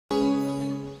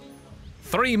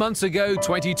3 months ago,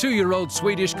 22-year-old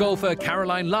Swedish golfer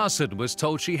Caroline Larsson was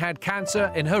told she had cancer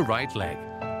in her right leg.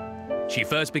 She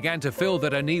first began to feel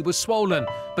that her knee was swollen,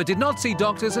 but did not see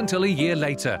doctors until a year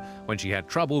later, when she had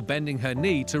trouble bending her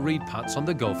knee to read putts on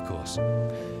the golf course.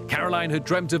 Caroline had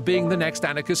dreamt of being the next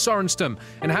Annika Sorenstam,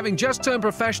 and having just turned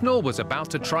professional, was about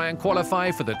to try and qualify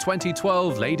for the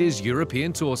 2012 Ladies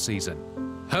European Tour season.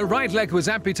 Her right leg was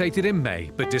amputated in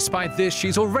May, but despite this,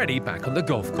 she's already back on the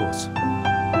golf course.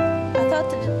 I thought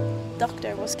the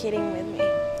doctor was kidding with me.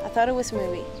 I thought it was a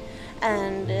movie.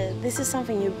 And this is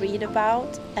something you read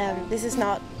about, and this is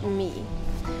not me.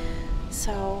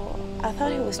 So I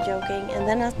thought he was joking, and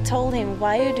then I told him,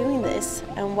 why are you doing this?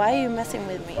 And why are you messing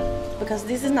with me? Because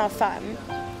this is not fun.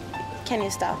 Can you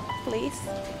stop, please?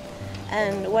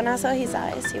 And when I saw his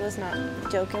eyes, he was not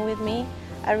joking with me.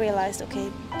 I realized, okay,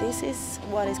 this is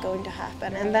what is going to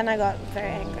happen. And then I got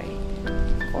very angry,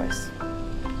 of course.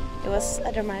 It was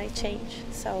a dramatic change,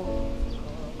 so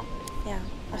yeah,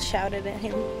 I shouted at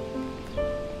him.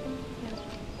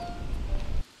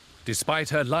 Despite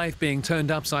her life being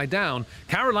turned upside down,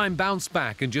 Caroline bounced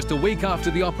back, and just a week after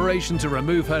the operation to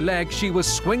remove her leg, she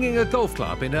was swinging a golf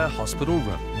club in her hospital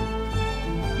room.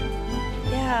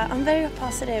 Yeah, I'm very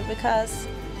positive because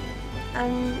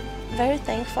I'm very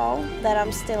thankful that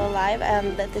I'm still alive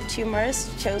and that the tumors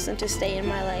chosen to stay in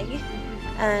my leg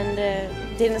and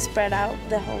didn't spread out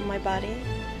the whole my body,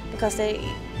 because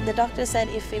the doctor said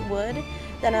if it would,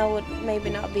 then I would maybe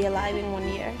not be alive in 1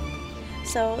 year.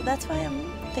 So that's why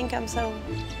I think I'm so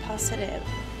positive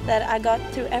that I got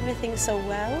through everything so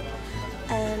well,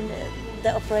 and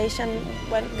the operation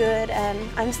went good, and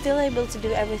I'm still able to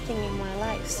do everything in my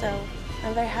life, so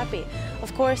I'm very happy.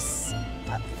 Of course,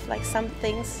 like some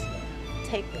things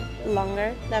take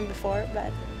longer than before,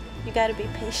 but you gotta be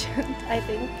patient, I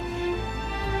think.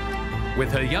 With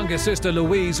her younger sister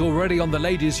Louise already on the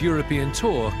Ladies European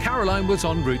Tour, Caroline was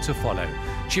en route to follow.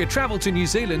 She had travelled to New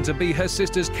Zealand to be her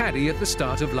sister's caddy at the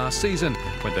start of last season,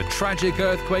 when the tragic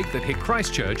earthquake that hit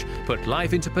Christchurch put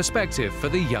life into perspective for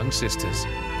the young sisters.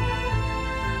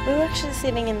 We were actually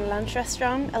sitting in a lunch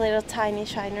restaurant, a little tiny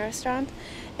China restaurant,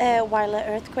 while the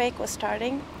earthquake was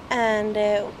starting. And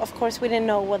of course we didn't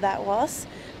know what that was,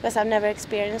 because I've never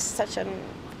experienced such an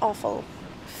awful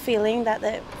feeling that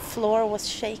the floor was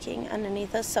shaking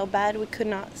underneath us so bad we could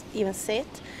not even sit.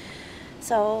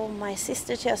 So my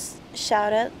sister just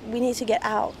shouted, "We need to get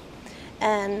out."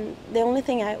 And the only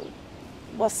thing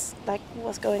was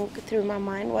going through my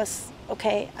mind was,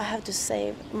 okay, I have to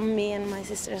save me and my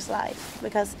sister's life,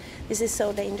 because this is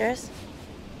so dangerous.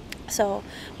 So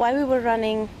while we were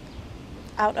running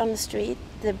out on the street,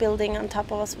 the building on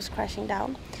top of us was crashing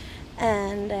down,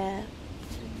 and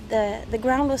the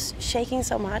ground was shaking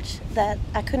so much that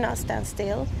I could not stand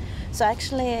still. So I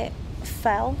actually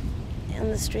fell in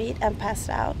the street and passed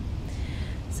out.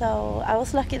 So I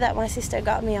was lucky that my sister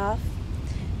got me off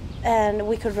and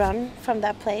we could run from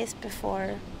that place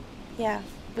before, yeah,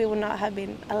 we would not have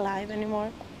been alive anymore.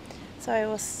 So it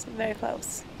was very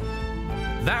close.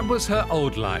 That was her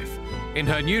old life. In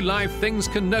her new life, things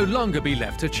can no longer be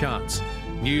left to chance.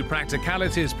 New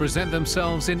practicalities present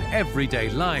themselves in everyday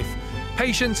life.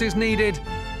 Patience is needed,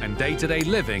 and day-to-day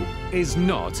living is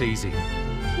not easy.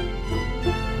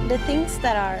 The things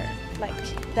that I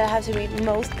have to be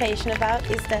most patient about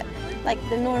is that, like,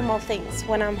 the normal things.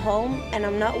 When I'm home and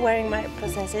I'm not wearing my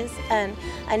prosthesis, and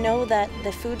I know that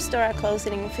the food store are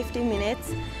closing in 15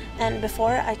 minutes, and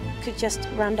before I could just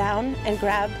run down and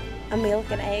grab a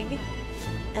milk and egg,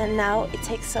 and now it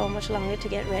takes so much longer to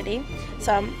get ready.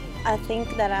 So I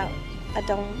think that I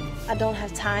don't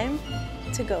have time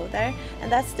to go there, and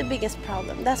that's the biggest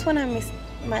problem. That's when I miss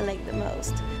my leg the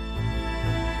most.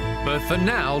 But for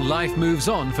now, life moves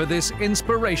on for this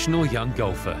inspirational young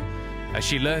golfer, as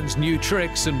she learns new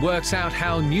tricks and works out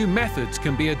how new methods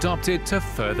can be adopted to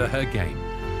further her game.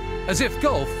 As if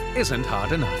golf isn't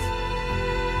hard enough.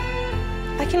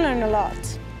 I can learn a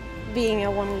lot being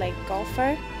a one-leg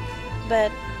golfer,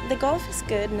 but the golf is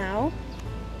good now.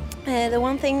 The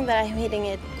one thing that I'm hitting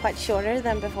it quite shorter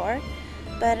than before,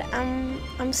 but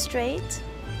I'm straight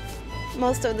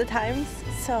most of the times,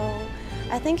 so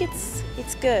I think it's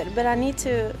good, but I need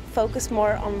to focus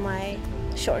more on my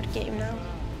short game now.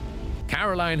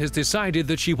 Caroline has decided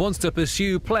that she wants to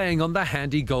pursue playing on the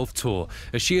Handy Golf Tour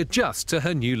as she adjusts to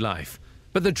her new life.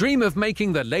 But the dream of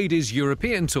making the Ladies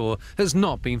European Tour has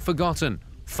not been forgotten.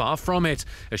 Far from it,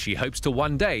 as she hopes to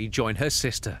one day join her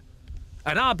sister.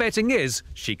 And our betting is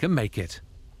she can make it.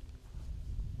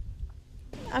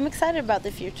 I'm excited about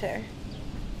the future.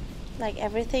 Like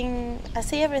everything, I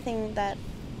see everything that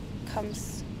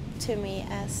comes to me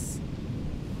as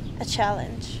a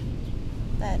challenge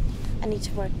that I need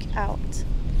to work out.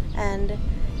 And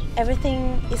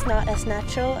everything is not as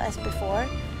natural as before,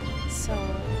 so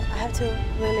I have to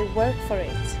really work for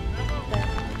it.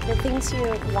 But the things you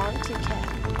want, you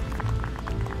can.